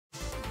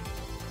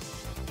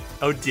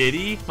Oh, did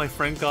he? My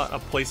friend got a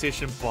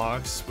PlayStation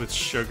box with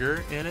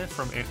sugar in it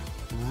from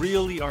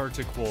really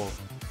Arctic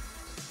Wolf.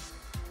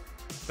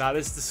 That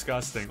is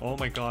disgusting. Oh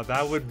my god,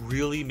 that would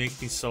really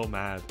make me so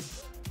mad.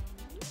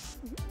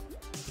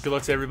 Good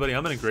luck to everybody.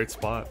 I'm in a great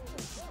spot.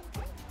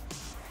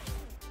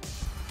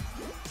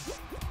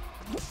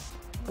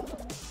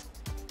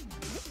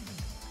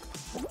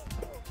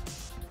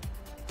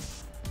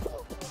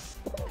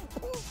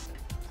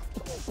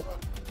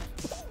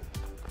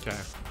 Okay,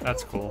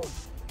 that's cool.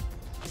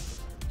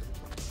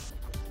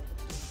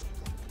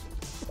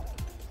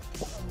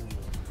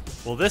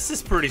 Well, this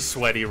is pretty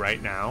sweaty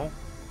right now.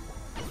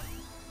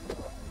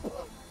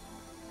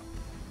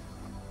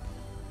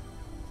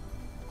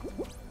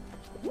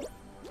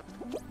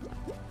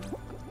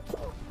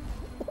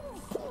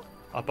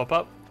 Up, up,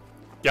 up.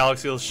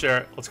 Galaxy, let's share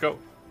it. Let's go.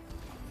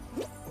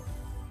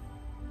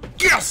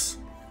 Yes!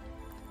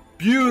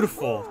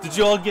 Beautiful. Did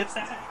you all get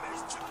that?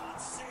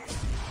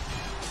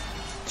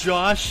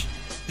 Josh,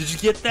 did you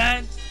get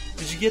that?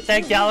 Did you get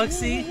that,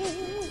 Galaxy?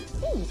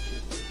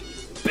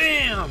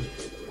 Bam!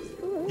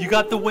 You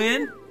got the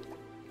win?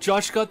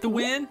 Josh got the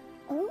win?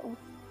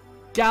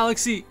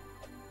 Galaxy.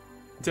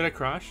 Did I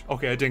crash?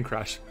 Okay, I didn't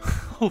crash.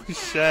 Holy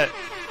shit.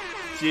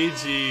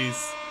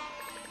 GG's.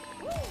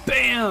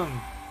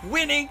 Bam!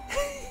 Winning!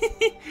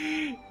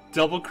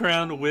 Double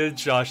crown with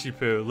Joshy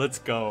Poo. Let's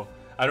go.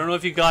 I don't know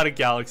if you got it,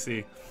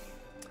 Galaxy.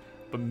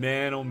 But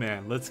man, oh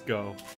man, let's go.